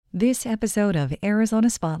This episode of Arizona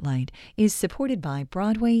Spotlight is supported by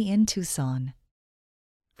Broadway in Tucson.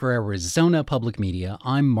 For Arizona Public Media,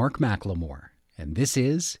 I'm Mark McLemore, and this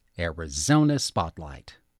is Arizona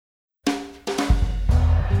Spotlight.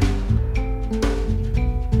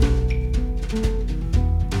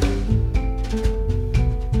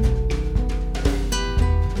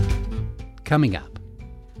 Coming up,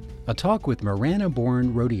 a talk with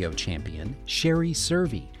Marana-born rodeo champion Sherry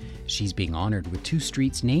Cervi. She's being honored with 2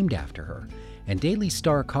 streets named after her, and Daily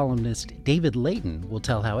Star columnist David Layton will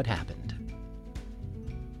tell how it happened.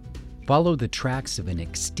 Follow the tracks of an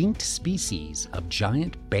extinct species of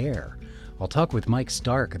giant bear. I'll talk with Mike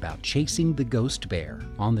Stark about chasing the ghost bear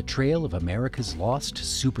on the trail of America's lost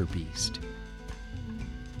super beast.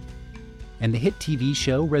 And the hit TV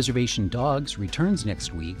show Reservation Dogs returns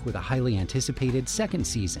next week with a highly anticipated 2nd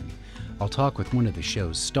season. I'll talk with one of the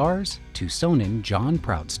show's stars, Tucsonan Jon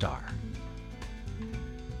Proudstar.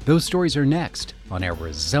 Those stories are next on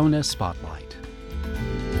Arizona Spotlight.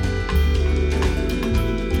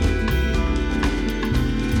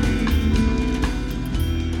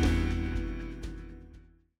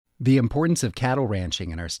 The importance of cattle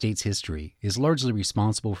ranching in our state's history is largely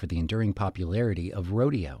responsible for the enduring popularity of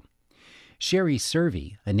rodeo. Sherry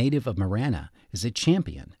Cervi, a native of Marana, is a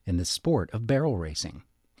champion in the sport of barrel racing.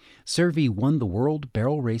 Cervi won the World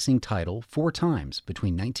Barrel Racing title 4 times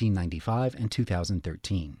between 1995 and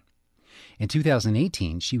 2013. In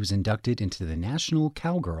 2018, she was inducted into the National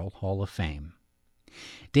Cowgirl Hall of Fame.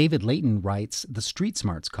 David Layton writes the Street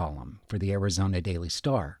Smarts column for the Arizona Daily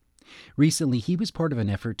Star. Recently, he was part of an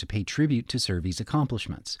effort to pay tribute to Cervi's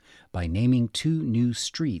accomplishments by naming 2 new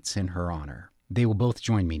streets in her honor. They will both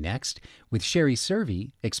join me next, with Sherry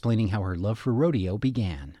Cervi explaining how her love for rodeo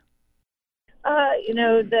began.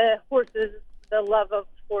 The horses, the love of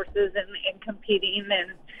horses and competing,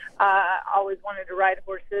 and always wanted to ride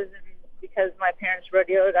horses. And because my parents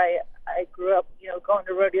rodeoed, I grew up, going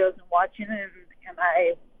to rodeos and watching it, and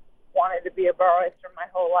I wanted to be a barrel racer my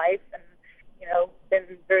whole life, and,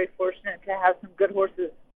 been very fortunate to have some good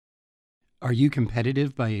horses. Are you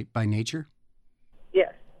competitive by nature?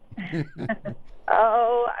 Yes. I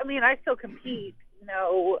still compete,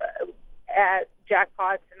 at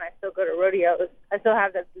jackpots, and I still go to rodeos. I still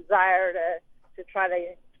have that desire to try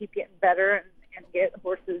to keep getting better and get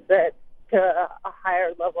horses to a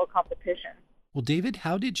higher level of competition. Well, David,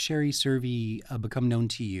 how did Sherry Cervi become known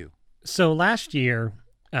to you? So last year,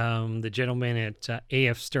 the gentleman at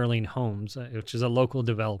A.F. Sterling Homes, which is a local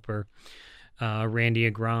developer, Randy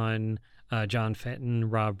Agron, John Fenton,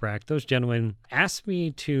 Rob Brack, those gentlemen asked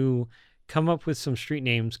me to come up with some street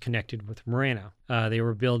names connected with Marana. They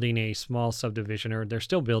were building a small subdivision, or they're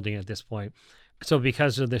still building at this point. So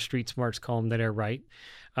because of the Street Smarts column that I write,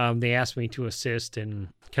 they asked me to assist in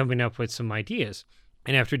coming up with some ideas.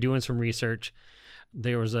 And after doing some research,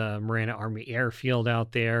 there was a Marana Army Airfield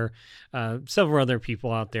out there, several other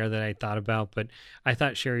people out there that I thought about, but I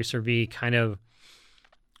thought Sherry Cervi kind of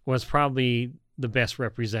was probably the best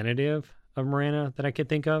representative of Marana that I could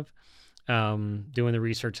think of, doing the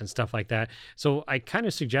research and stuff like that. So I kind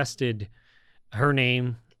of suggested her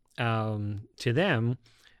name to them,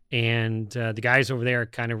 and the guys over there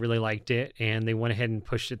kind of really liked it, and they went ahead and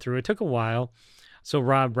pushed it through. It took a while. So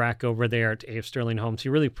Rob Brack over there at A.F. Sterling Homes, he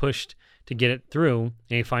really pushed to get it through, and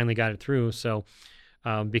he finally got it through. So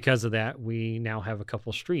because of that, we now have a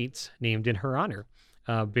couple streets named in her honor,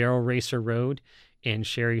 Barrel Racer Road and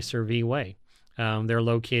Sherry Cervi Way. They're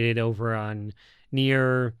located over on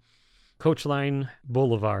near Coach Line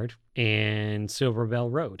Boulevard and Silver Bell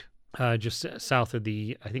Road, just south of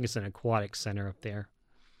I think it's an aquatic center up there.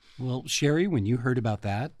 Well, Sherry, when you heard about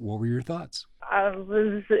that, what were your thoughts? I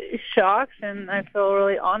was shocked, and I feel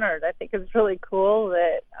really honored. I think it's really cool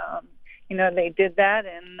that, they did that,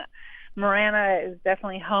 and Marana is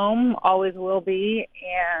definitely home, always will be,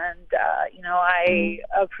 and, I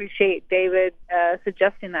appreciate David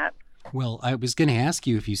suggesting that. Well, I was going to ask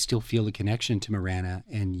you if you still feel the connection to Marana,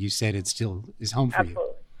 and you said it still is home for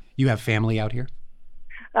Absolutely. You. You have family out here?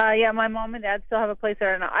 Yeah, my mom and dad still have a place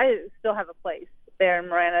there, and I still have a place there in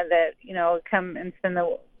Marana that, come and spend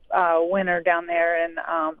the winter down there. And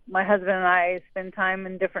my husband and I spend time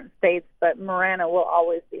in different states, but Marana will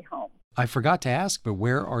always be home. I forgot to ask, but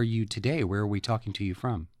where are you today? Where are we talking to you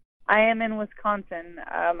from? I am in Wisconsin.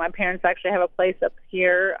 My parents actually have a place up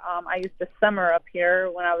here. I used to summer up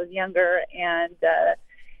here when I was younger, and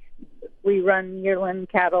we run yearling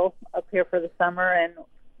cattle up here for the summer, and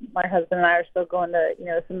my husband and I are still going to,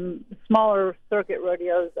 some smaller circuit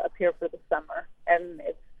rodeos up here for the summer. And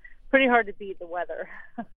it's pretty hard to beat the weather.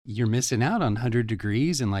 You're missing out on 100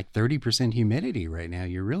 degrees and like 30% humidity right now.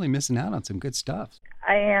 You're really missing out on some good stuff.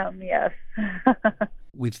 I am, yes.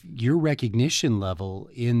 With your recognition level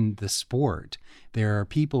in the sport, there are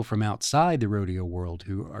people from outside the rodeo world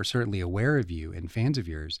who are certainly aware of you and fans of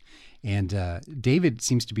yours. And David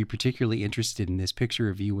seems to be particularly interested in this picture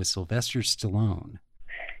of you with Sylvester Stallone.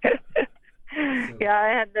 Yeah, I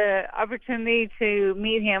had the opportunity to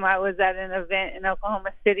meet him. I was at an event in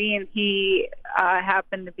Oklahoma City, and he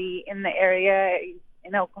happened to be in the area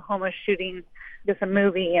in Oklahoma shooting just a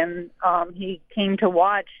movie, and he came to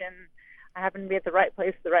watch, and I happened to be at the right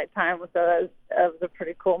place at the right time, so that was a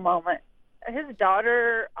pretty cool moment. His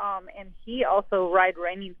daughter and he also ride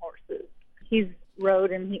reining horses. He's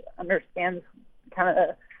rode, and he understands kind of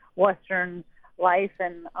the Western life,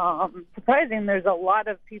 and surprising, there's a lot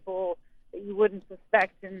of people that you wouldn't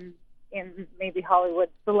suspect in maybe Hollywood.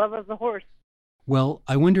 The love of the horse. Well,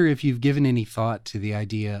 I wonder if you've given any thought to the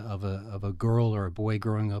idea of a girl or a boy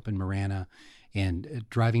growing up in Marana and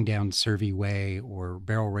driving down Cervi Way or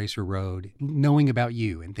Barrel Racer Road, knowing about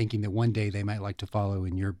you and thinking that one day they might like to follow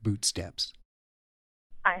in your footsteps.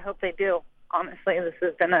 I hope they do. Honestly, this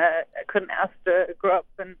has been I couldn't ask to grow up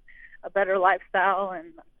in a better lifestyle,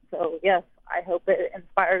 and so yes, I hope it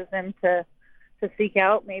inspires them to seek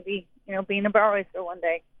out maybe, being a barrel racer one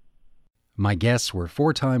day. My guests were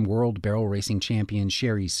 4-time world barrel racing champion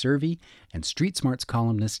Sherry Cervi and Street Smarts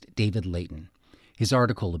columnist David Layton. His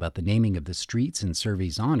article about the naming of the streets in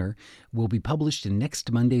Cervi's honor will be published in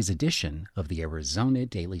next Monday's edition of the Arizona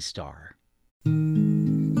Daily Star.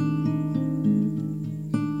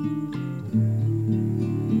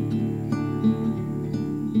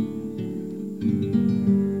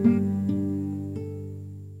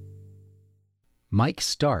 Mike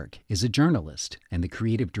Stark is a journalist and the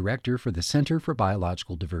creative director for the Center for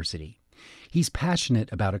Biological Diversity. He's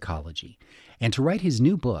passionate about ecology, and to write his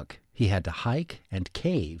new book, he had to hike and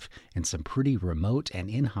cave in some pretty remote and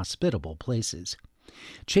inhospitable places.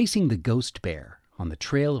 Chasing the ghost bear on the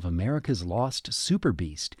trail of America's lost super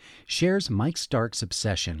beast shares Mike Stark's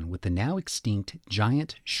obsession with the now extinct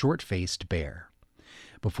giant short-faced bear.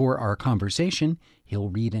 Before our conversation, he'll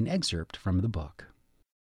read an excerpt from the book.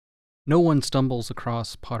 No one stumbles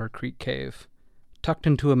across Potter Creek Cave. Tucked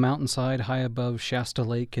into a mountainside high above Shasta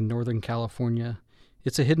Lake in Northern California,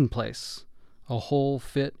 it's a hidden place, a hole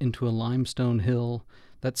fit into a limestone hill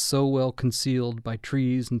that's so well concealed by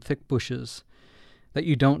trees and thick bushes that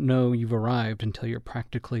you don't know you've arrived until you're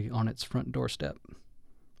practically on its front doorstep.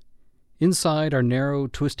 Inside are narrow,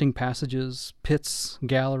 twisting passages, pits,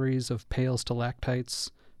 galleries of pale stalactites,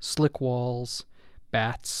 slick walls,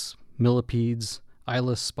 bats, millipedes,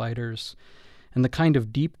 eyeless spiders, and the kind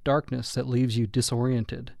of deep darkness that leaves you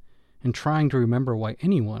disoriented and trying to remember why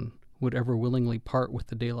anyone would ever willingly part with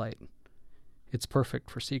the daylight. It's perfect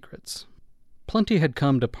for secrets. Plenty had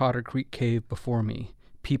come to Potter Creek Cave before me,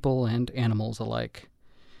 people and animals alike.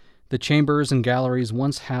 The chambers and galleries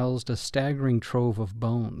once housed a staggering trove of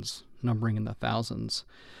bones, numbering in the thousands,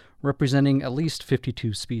 representing at least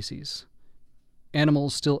 52 species.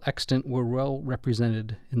 Animals still extant were well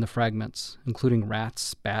represented in the fragments, including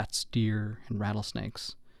rats, bats, deer, and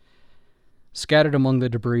rattlesnakes. Scattered among the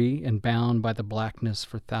debris and bound by the blackness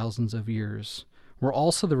for thousands of years were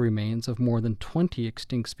also the remains of more than 20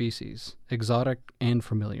 extinct species, exotic and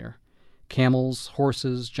familiar: camels,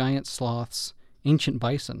 horses, giant sloths, ancient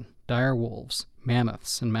bison, dire wolves,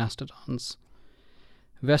 mammoths, and mastodons.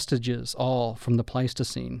 Vestiges all from the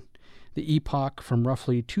Pleistocene, the epoch from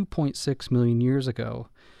roughly 2.6 million years ago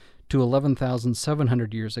to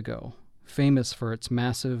 11,700 years ago, famous for its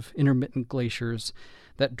massive, intermittent glaciers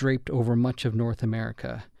that draped over much of North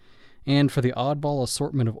America, and for the oddball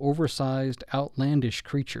assortment of oversized, outlandish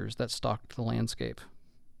creatures that stalked the landscape.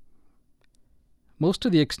 Most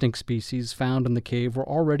of the extinct species found in the cave were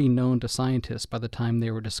already known to scientists by the time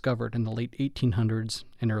they were discovered in the late 1800s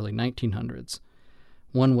and early 1900s.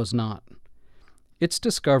 One was not. Its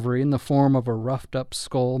discovery, in the form of a roughed-up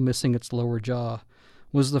skull missing its lower jaw,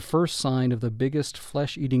 was the first sign of the biggest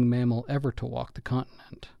flesh-eating mammal ever to walk the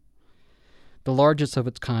continent. The largest of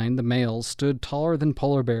its kind, the males, stood taller than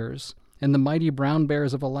polar bears and the mighty brown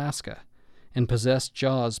bears of Alaska, and possessed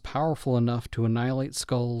jaws powerful enough to annihilate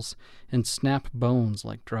skulls and snap bones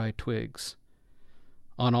like dry twigs.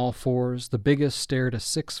 On all fours, the biggest stared a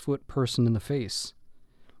 6-foot person in the face.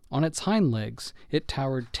 On its hind legs, it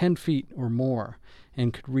towered 10 feet or more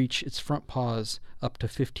and could reach its front paws up to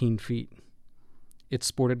 15 feet. It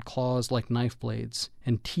sported claws like knife blades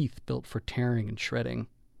and teeth built for tearing and shredding.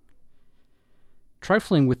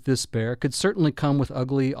 Trifling with this bear could certainly come with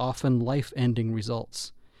ugly, often life-ending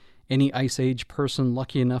results. Any Ice Age person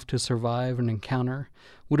lucky enough to survive an encounter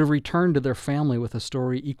would have returned to their family with a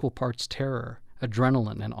story equal parts terror,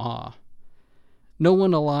 adrenaline, and awe. No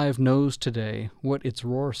one alive knows today what its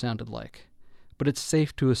roar sounded like, but it's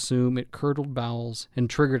safe to assume it curdled bowels and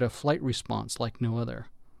triggered a flight response like no other.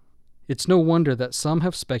 It's no wonder that some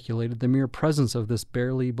have speculated the mere presence of this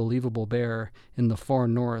barely believable bear in the far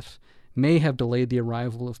north may have delayed the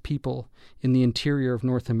arrival of people in the interior of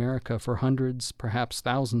North America for hundreds, perhaps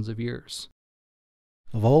thousands of years.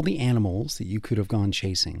 Of all the animals that you could have gone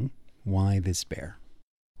chasing, why this bear?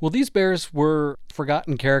 Well, these bears were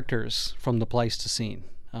forgotten characters from the Pleistocene.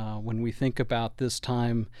 When we think about this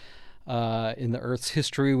time in the Earth's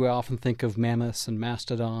history, we often think of mammoths and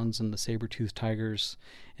mastodons and the saber-toothed tigers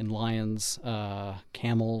and lions,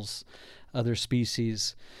 camels, other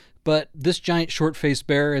species. But this giant short-faced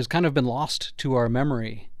bear has kind of been lost to our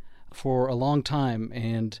memory for a long time,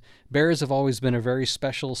 and bears have always been a very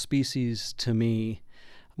special species to me.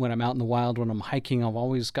 When I'm out in the wild, when I'm hiking, I've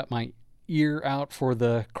always got my ear out for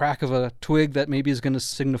the crack of a twig that maybe is going to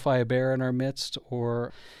signify a bear in our midst.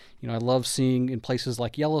 Or, I love seeing in places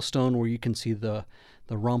like Yellowstone where you can see the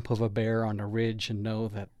rump of a bear on a ridge and know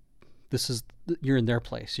that you're in their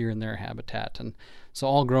place, you're in their habitat. And so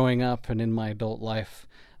all growing up and in my adult life,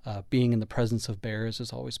 being in the presence of bears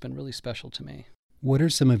has always been really special to me. What are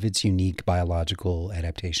some of its unique biological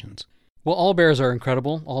adaptations? Well, all bears are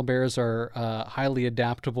incredible. All bears are highly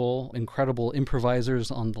adaptable, incredible improvisers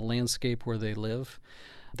on the landscape where they live.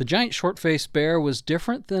 The giant short-faced bear was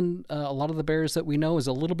different than a lot of the bears that we know. Is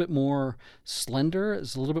a little bit more slender,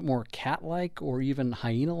 is a little bit more cat-like or even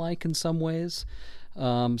hyena-like in some ways.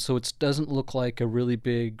 So it doesn't look like a really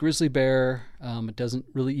big grizzly bear. It doesn't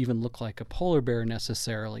really even look like a polar bear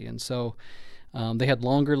necessarily. And so they had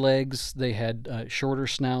longer legs, they had shorter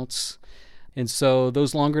snouts. And so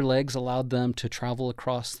those longer legs allowed them to travel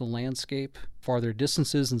across the landscape farther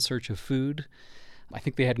distances in search of food. I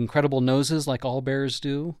think they had incredible noses like all bears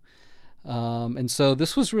do. And so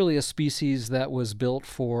this was really a species that was built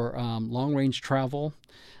for long-range travel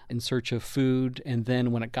in search of food, and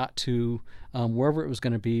then when it got to wherever it was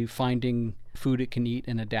going to be, finding food it can eat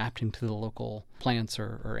and adapting to the local plants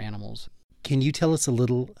or animals. Can you tell us a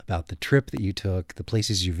little about the trip that you took, the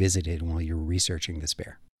places you visited while you were researching this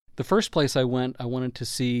bear? The first place I went, I wanted to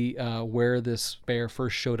see where this bear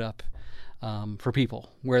first showed up for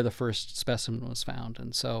people, where the first specimen was found.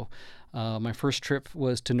 And so my first trip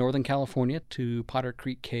was to Northern California, to Potter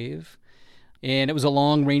Creek Cave. And it was a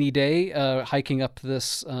long, rainy day, hiking up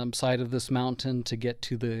this side of this mountain to get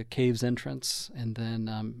to the cave's entrance. And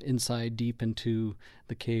then inside, deep into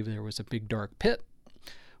the cave, there was a big, dark pit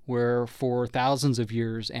where for thousands of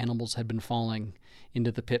years, animals had been falling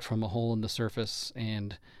into the pit from a hole in the surface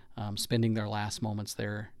and spending their last moments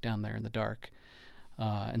down there in the dark.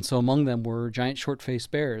 And so among them were giant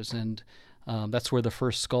short-faced bears, and that's where the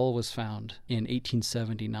first skull was found in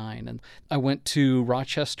 1879. And I went to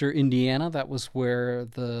Rochester, Indiana. That was where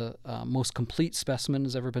the most complete specimen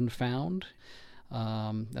has ever been found.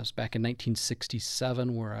 That was back in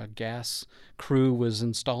 1967, where a gas crew was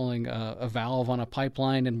installing a valve on a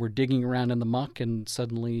pipeline and were digging around in the muck, and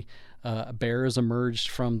suddenly bears emerged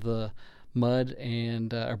from the mud, and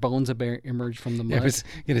bones emerged from the mud. I was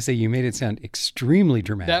going to say, you made it sound extremely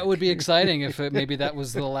dramatic. That would be exciting if maybe that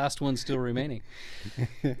was the last one still remaining.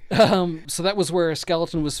 So that was where a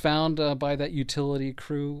skeleton was found by that utility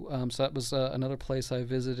crew. So that was another place I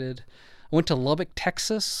visited. I went to Lubbock,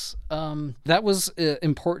 Texas. That was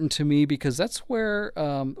important to me because that's where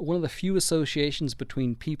one of the few associations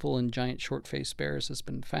between people and giant short-faced bears has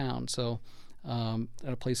been found. So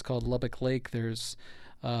at a place called Lubbock Lake, there's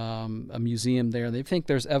a museum there. They think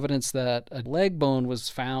there's evidence that a leg bone was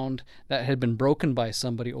found that had been broken by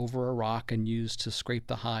somebody over a rock and used to scrape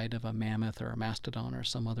the hide of a mammoth or a mastodon or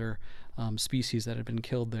some other species that had been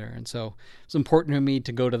killed there. And so it's important to me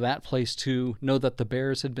to go to that place to know that the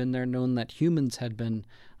bears had been there, known that humans had been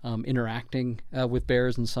interacting with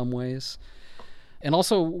bears in some ways. And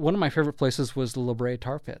also, one of my favorite places was the La Brea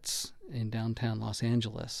Tar Pits in downtown Los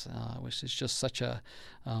Angeles, which is just such a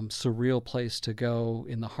surreal place to go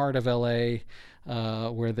in the heart of L.A.,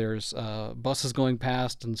 where there's buses going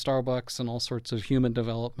past and Starbucks and all sorts of human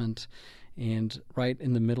development. And right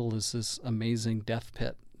in the middle is this amazing death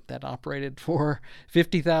pit that operated for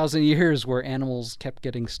 50,000 years, where animals kept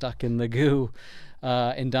getting stuck in the goo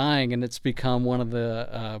and dying. And it's become one of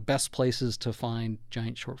the best places to find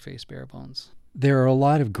giant short-faced bear bones. There are a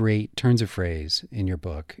lot of great turns of phrase in your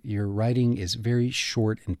book. Your writing is very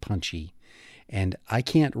short and punchy, and I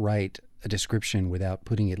can't write a description without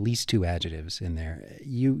putting at least 2 adjectives in there.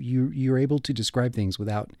 You're able to describe things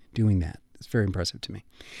without doing that. It's very impressive to me.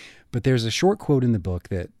 But there's a short quote in the book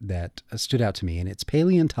that stood out to me, and it's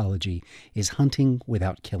paleontology is hunting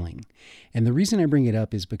without killing. And the reason I bring it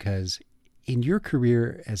up is because in your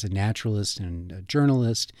career as a naturalist and a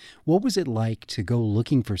journalist, what was it like to go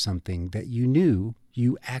looking for something that you knew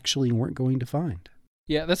you actually weren't going to find?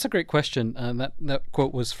 Yeah, that's a great question. That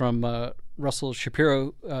quote was from Russell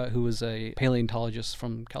Shapiro, who was a paleontologist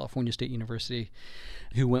from California State University,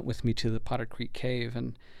 who went with me to the Potter Creek Cave.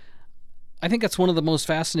 And I think that's one of the most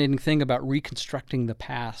fascinating thing about reconstructing the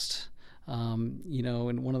past. And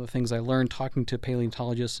one of the things I learned talking to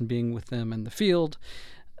paleontologists and being with them in the field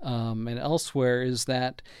and elsewhere is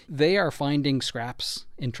that they are finding scraps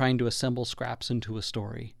and trying to assemble scraps into a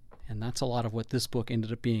story. And that's a lot of what this book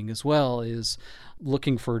ended up being as well, is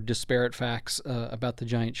looking for disparate facts about the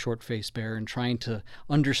giant short-faced bear and trying to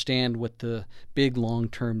understand what the big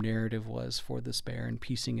long-term narrative was for this bear and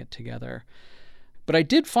piecing it together. But I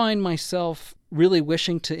did find myself really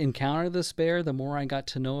wishing to encounter this bear the more I got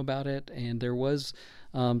to know about it. And there was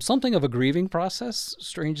something of a grieving process,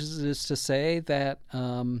 strange as it is to say, that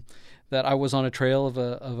I was on a trail of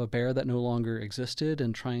a bear that no longer existed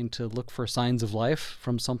and trying to look for signs of life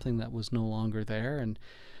from something that was no longer there. And,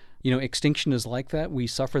 extinction is like that. We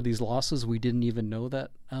suffer these losses we didn't even know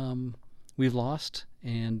that we've lost.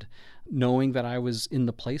 And knowing that I was in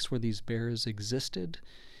the place where these bears existed,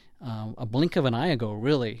 a blink of an eye ago,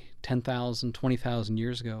 really, 10,000, 20,000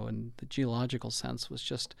 years ago, in the geological sense, was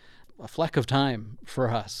just a fleck of time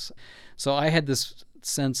for us. So I had this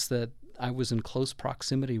sense that I was in close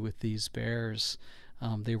proximity with these bears.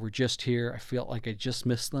 They were just here. I felt like I just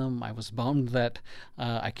missed them. I was bummed that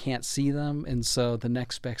I can't see them. And so the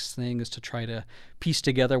next best thing is to try to piece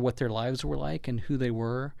together what their lives were like and who they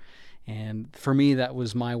were. And for me, that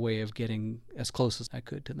was my way of getting as close as I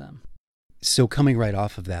could to them. So coming right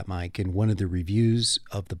off of that, Mike, in one of the reviews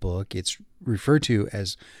of the book, it's referred to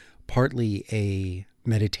as partly a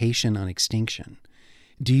meditation on extinction.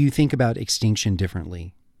 Do you think about extinction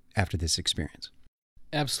differently after this experience?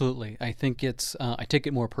 Absolutely. I think I take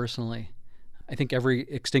it more personally. I think every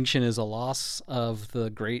extinction is a loss of the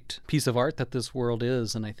great piece of art that this world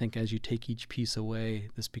is. And I think as you take each piece away,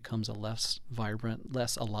 this becomes a less vibrant,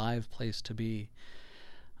 less alive place to be.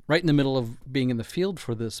 Right in the middle of being in the field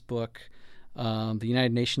for this book, the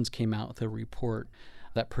United Nations came out with a report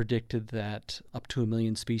that predicted that up to 1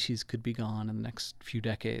 million species could be gone in the next few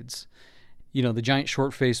decades. The giant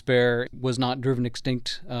short-faced bear was not driven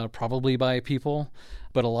extinct probably by people,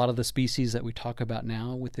 but a lot of the species that we talk about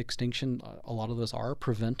now with extinction, a lot of those are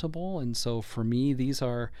preventable. And so for me, these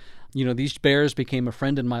bears became a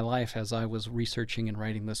friend in my life as I was researching and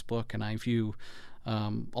writing this book, and I view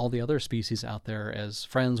all the other species out there as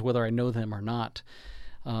friends, whether I know them or not.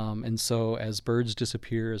 And so as birds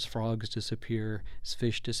disappear, as frogs disappear, as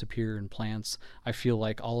fish disappear, and plants, I feel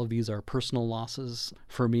like all of these are personal losses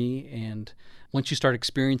for me. And once you start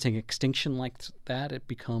experiencing extinction like that, it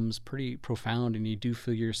becomes pretty profound, and you do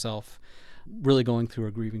feel yourself really going through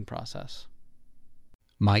a grieving process.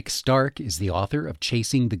 Mike Stark is the author of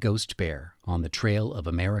Chasing the Ghost Bear: On the Trail of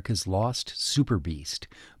America's Lost Super Beast,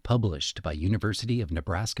 published by University of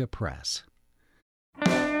Nebraska Press.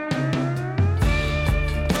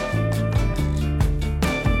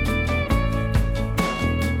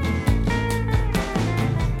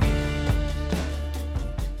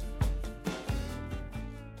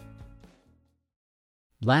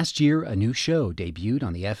 Last year, a new show debuted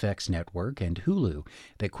on the FX network and Hulu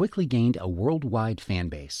that quickly gained a worldwide fan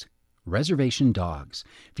base. Reservation Dogs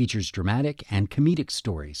features dramatic and comedic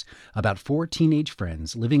stories about 4 teenage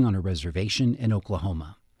friends living on a reservation in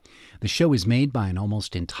Oklahoma. The show is made by an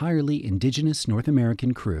almost entirely indigenous North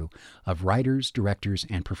American crew of writers, directors,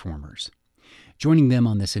 and performers. Joining them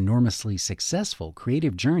on this enormously successful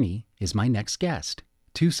creative journey is my next guest,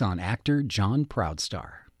 Tucson actor Jon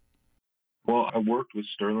Proudstar. Well, I worked with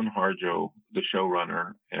Sterling Harjo, the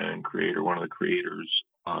showrunner and creator, one of the creators,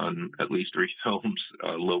 on at least 3 films,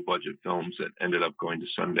 low-budget films that ended up going to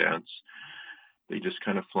Sundance. They just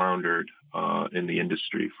kind of floundered in the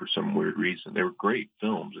industry for some weird reason. They were great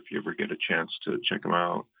films if you ever get a chance to check them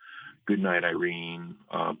out. Goodnight Irene,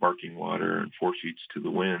 Barking Water, and 4 Sheets to the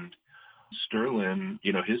Wind. Sterling,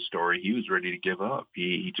 his story, he was ready to give up.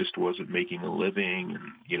 He just wasn't making a living,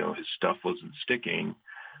 and, his stuff wasn't sticking.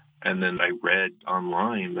 And then I read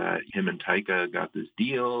online that him and Taika got this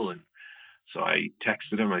deal. And so I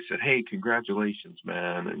texted him. I said, hey, congratulations,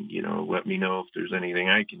 man. And, let me know if there's anything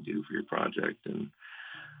I can do for your project. And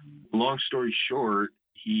long story short,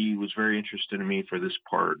 he was very interested in me for this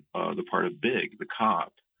part, the part of Big, the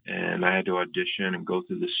cop. And I had to audition and go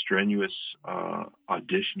through this strenuous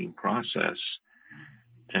auditioning process.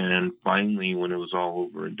 And finally, when it was all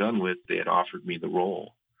over and done with, they had offered me the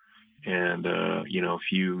role. And, a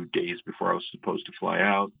few days before I was supposed to fly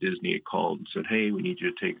out, Disney had called and said, hey, we need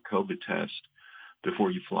you to take a COVID test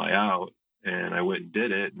before you fly out. And I went and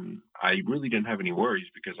did it. And I really didn't have any worries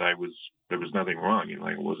because there was nothing wrong.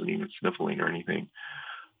 I wasn't even sniffling or anything.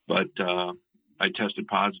 But I tested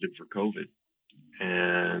positive for COVID.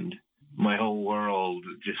 And my whole world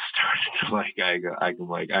just started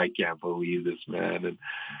to I can't believe this, man.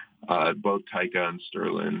 And both Taika and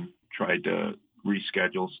Sterling tried to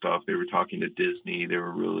reschedule stuff. They were talking to Disney. They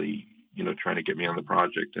were really, trying to get me on the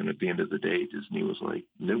project. And at the end of the day, Disney was like,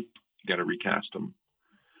 nope, you got to recast them.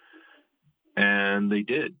 And they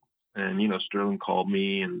did. And, Sterling called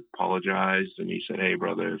me and apologized. And he said, hey,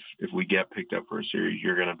 brother, if we get picked up for a series,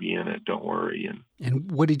 you're going to be in it. Don't worry.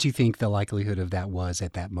 And what did you think the likelihood of that was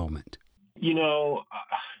at that moment?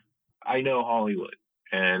 I know Hollywood.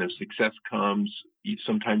 And if success comes,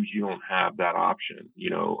 sometimes you don't have that option,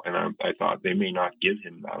 and I thought they may not give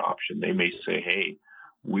him that option. They may say, hey,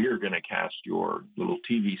 we're going to cast your little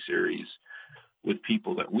TV series with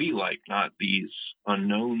people that we like, not these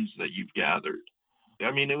unknowns that you've gathered.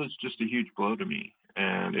 I mean, it was just a huge blow to me,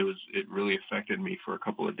 and it really affected me for a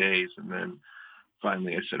couple of days. And then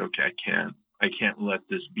finally I said, okay, I can't let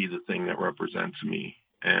this be the thing that represents me.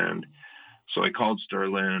 And so I called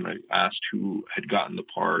Sterling and I asked who had gotten the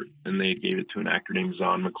part, and they gave it to an actor named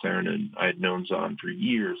Zahn McLaren. I had known Zahn for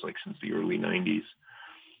years, since the early 90s.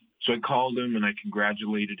 So I called him and I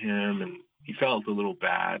congratulated him, and he felt a little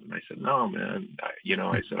bad. And I said, no, man,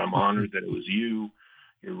 I said, I'm honored that it was you.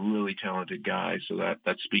 You're a really talented guy. So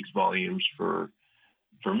that speaks volumes for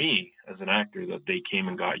me as an actor that they came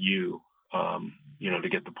and got you, to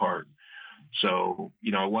get the part. So,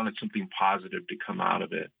 I wanted something positive to come out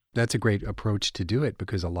of it. That's a great approach to do it,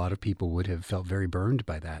 because a lot of people would have felt very burned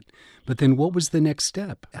by that. But then what was the next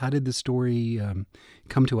step? How did the story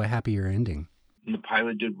come to a happier ending? The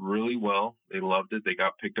pilot did really well. They loved it. They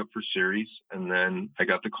got picked up for series. And then I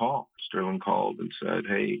got the call. Sterling called and said,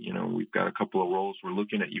 hey, we've got a couple of roles we're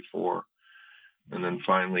looking at you for. And then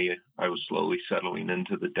finally, I was slowly settling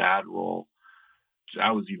into the dad role.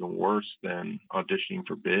 That was even worse than auditioning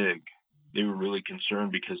for Big. They were really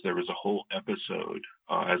concerned because there was a whole episode,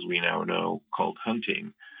 as we now know, called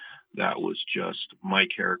Hunting, that was just my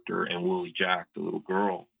character and Willie Jack, the little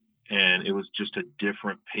girl. And it was just a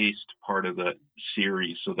different paced part of the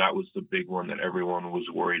series. So that was the big one that everyone was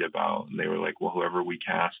worried about. And they were like, well, whoever we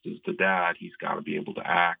cast as the dad, he's got to be able to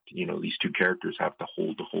act. These two characters have to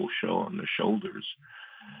hold the whole show on their shoulders.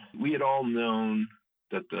 We had all known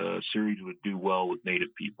that the series would do well with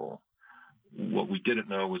Native people. What we didn't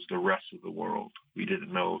know was the rest of the world. We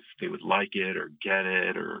didn't know if they would like it or get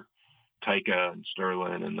it, or Taika and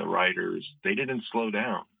Sterling and the writers. They didn't slow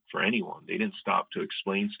down for anyone. They didn't stop to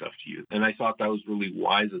explain stuff to you. And I thought that was really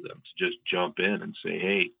wise of them to just jump in and say,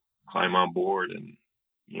 hey, climb on board and,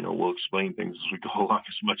 we'll explain things as we go along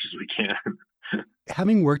as much as we can.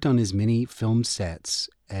 Having worked on as many film sets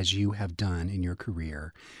as you have done in your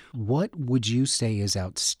career, what would you say is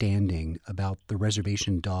outstanding about the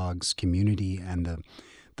Reservation Dogs community and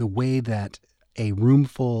the way that a room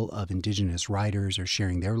full of Indigenous writers are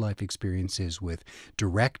sharing their life experiences with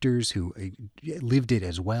directors who lived it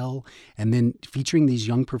as well, and then featuring these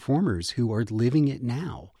young performers who are living it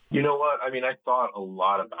now? You know what? I mean, I thought a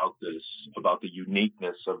lot about this, about the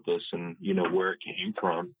uniqueness of this and, where it came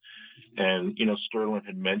from. And, Sterling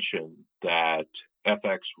had mentioned that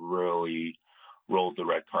FX really rolled the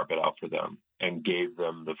red carpet out for them and gave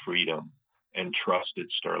them the freedom and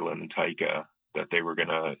trusted Sterling and Taika that they were going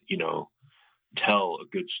to, tell a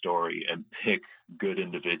good story and pick good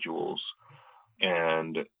individuals.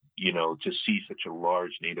 And, to see such a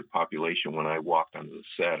large Native population, when I walked onto the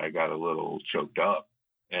set, I got a little choked up.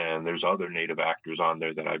 And there's other Native actors on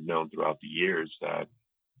there that I've known throughout the years that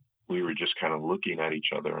we were just kind of looking at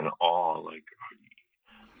each other in awe, like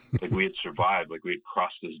we had survived, like we had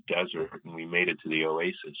crossed this desert and we made it to the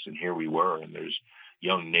oasis, and here we were. And there's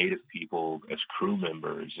young Native people as crew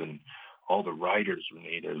members, and all the writers were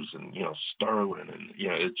Natives, and, Sterling, and,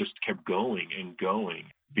 it just kept going and going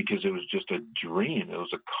because it was just a dream. It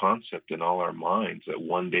was a concept in all our minds that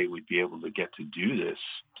one day we'd be able to get to do this.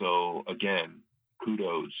 So again,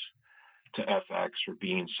 kudos to FX for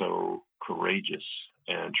being so courageous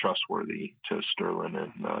and trustworthy to Sterling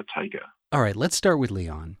and Taika. All right, let's start with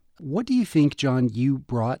Leon. What do you think, Jon, you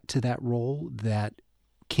brought to that role that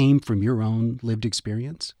came from your own lived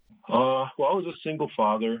experience? Well, I was a single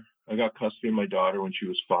father. I got custody of my daughter when she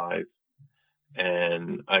was 5,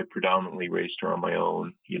 and I predominantly raised her on my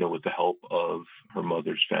own, with the help of her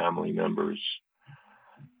mother's family members.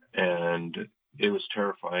 And It was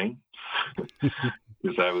terrifying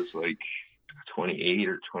because I was like 28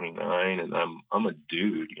 or 29, and I'm a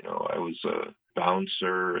dude. I was a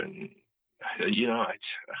bouncer, and I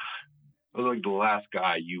was like the last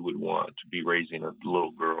guy you would want to be raising a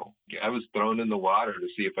little girl. I was thrown in the water to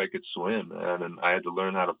see if I could swim, man, and I had to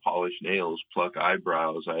learn how to polish nails, pluck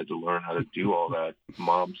eyebrows. I had to learn how to do all that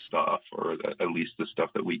mom stuff, or at least the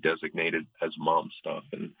stuff that we designated as mom stuff.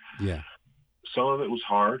 And Yeah. some of it was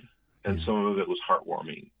hard, and some of it was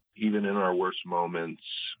heartwarming. Even in our worst moments,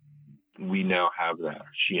 we now have that,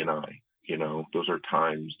 she and I. Those are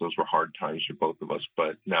times, those were hard times for both of us,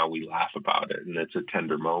 but now we laugh about it, and it's a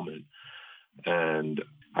tender moment. And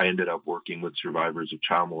I ended up working with survivors of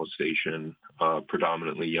child molestation,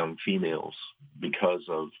 predominantly young females, because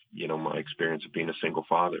of, my experience of being a single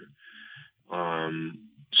father.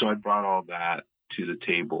 So I brought all that to the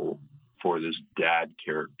table for this dad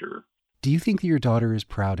character. Do you think that your daughter is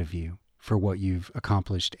proud of you for what you've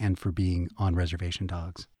accomplished and for being on Reservation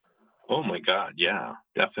Dogs? Oh, my God. Yeah,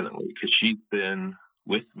 definitely. Because she's been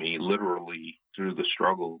with me literally through the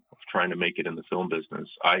struggle of trying to make it in the film business.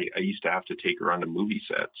 I used to have to take her onto movie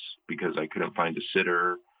sets because I couldn't find a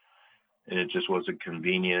sitter, and it just wasn't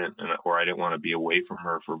convenient, or I didn't want to be away from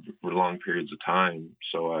her for long periods of time.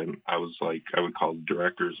 So I was like, I would call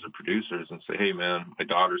directors and producers and say, hey, man, my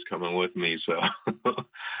daughter's coming with me, so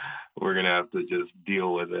we're going to have to just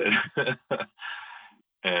deal with it.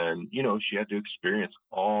 And, she had to experience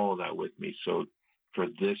all that with me. So for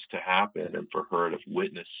this to happen and for her to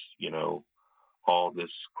witness, all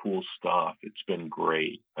this cool stuff, it's been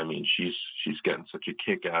great. I mean, she's getting such a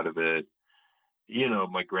kick out of it.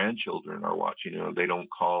 My grandchildren are watching. They don't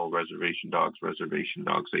call Reservation Dogs,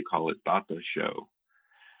 they call it Tata Show.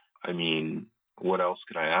 I mean, what else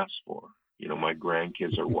could I ask for? My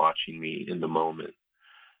grandkids are watching me in the moment,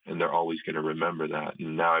 and they're always going to remember that.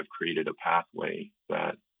 And now I've created a pathway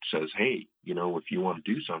that says, hey, if you want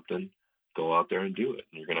to do something, go out there and do it.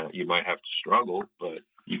 You might have to struggle, but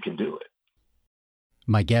you can do it.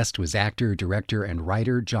 My guest was actor, director, and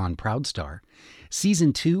writer Jon Proudstar.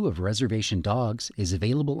 Season 2 of Reservation Dogs is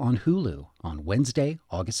available on Hulu on Wednesday,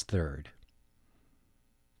 August 3rd.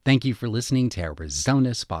 Thank you for listening to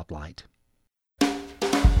Arizona Spotlight.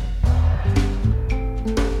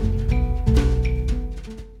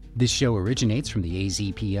 This show originates from the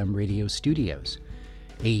AZPM radio studios.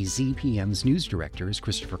 AZPM's news director is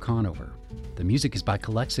Christopher Conover. The music is by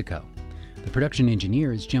Calexico. The production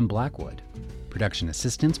engineer is Jim Blackwood. Production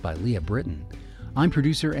assistance by Leah Britton. I'm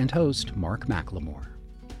producer and host Mark McLemore.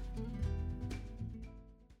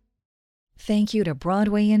 Thank you to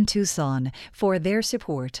Broadway in Tucson for their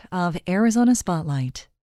support of Arizona Spotlight.